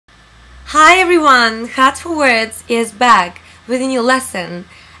Hi everyone, Hat for Words is back with a new lesson,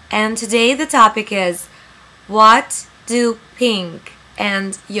 and today the topic is what do pink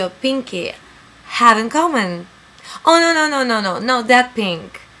and your pinky have in common? Oh no, not that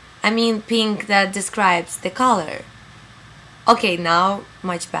pink. I mean pink that describes the color. Okay, now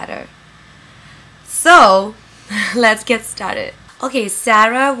much better. So, let's get started. Okay,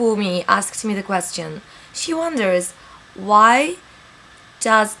 Sarah Wumi asked me the question. She wonders, why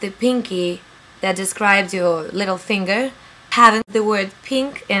does the pinky that describes your little finger have the word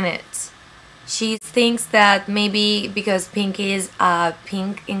pink in it? She thinks that maybe because pinky is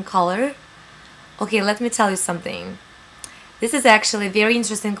pink in color. Okay, let me tell you something. This is actually a very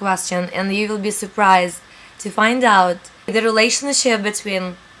interesting question, and you will be surprised to find out the relationship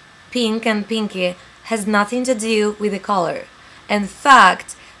between pink and pinky has nothing to do with the color. In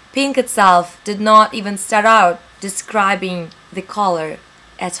fact, pink itself did not even start out describing the color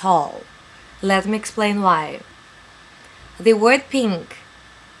at all. Let me explain why. The word pink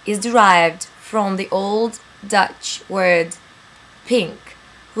is derived from the old Dutch word pink,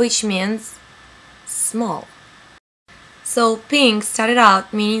 which means small. So pink started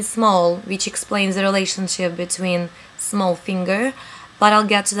out meaning small, which explains the relationship between small finger, but I'll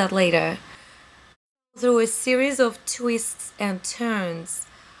get to that later. Through a series of twists and turns,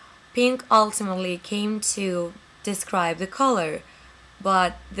 pink ultimately came to describe the color,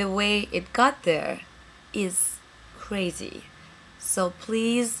 but the way it got there is crazy. So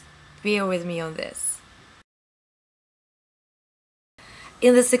please bear with me on this.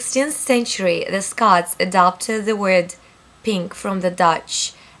 In the 16th century, the Scots adopted the word pink from the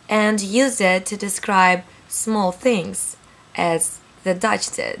Dutch and used it to describe small things, as the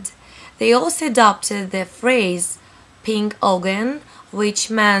Dutch did. They also adopted the phrase pink ogen, which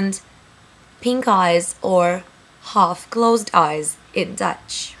meant pink eyes or half-closed eyes in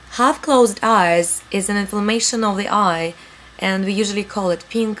Dutch. Half-closed eyes is an inflammation of the eye, and we usually call it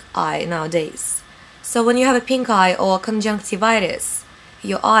pink eye nowadays. So when you have a pink eye or conjunctivitis,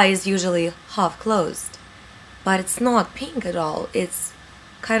 your eye is usually half-closed. But it's not pink at all, it's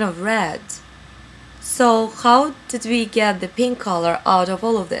kind of red. So how did we get the pink color out of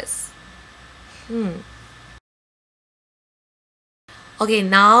all of this? Okay,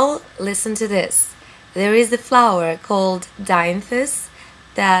 now listen to this. There is a flower called dianthus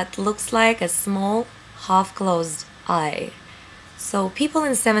that looks like a small half-closed eye. So people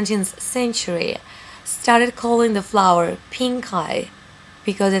in 17th century started calling the flower pink eye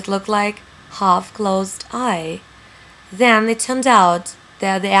because it looked like half-closed eye. Then it turned out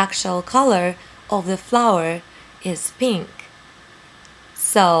that the actual color of the flower is pink.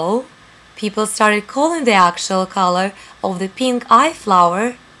 So people started calling the actual color of the pink eye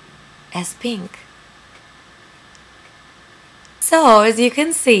flower as pink. So, as you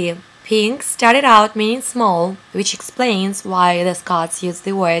can see, pink started out meaning small, which explains why the Scots used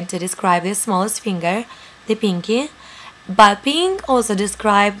the word to describe their smallest finger, the pinky. But pink also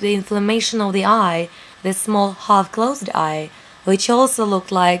described the inflammation of the eye, the small half-closed eye, which also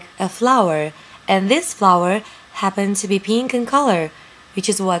looked like a flower, and this flower happened to be pink in color, which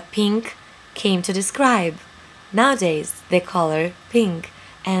is what pink came to describe. Nowadays, they color pink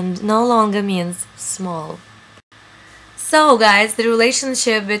and no longer means small. So guys, the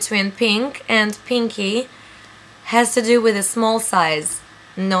relationship between pink and pinky has to do with the small size,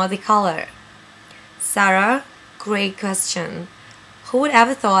 not the color. Sarah, great question. Who would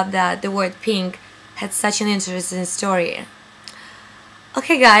ever thought that the word pink had such an interesting story?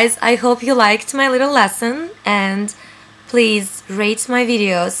 Okay guys, I hope you liked my little lesson, and please rate my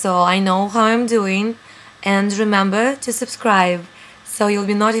video so I know how I'm doing, and remember to subscribe so you'll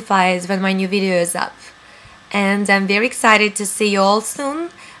be notified when my new video is up. And I'm very excited to see you all soon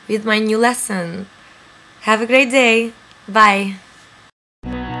with my new lesson. Have a great day. Bye.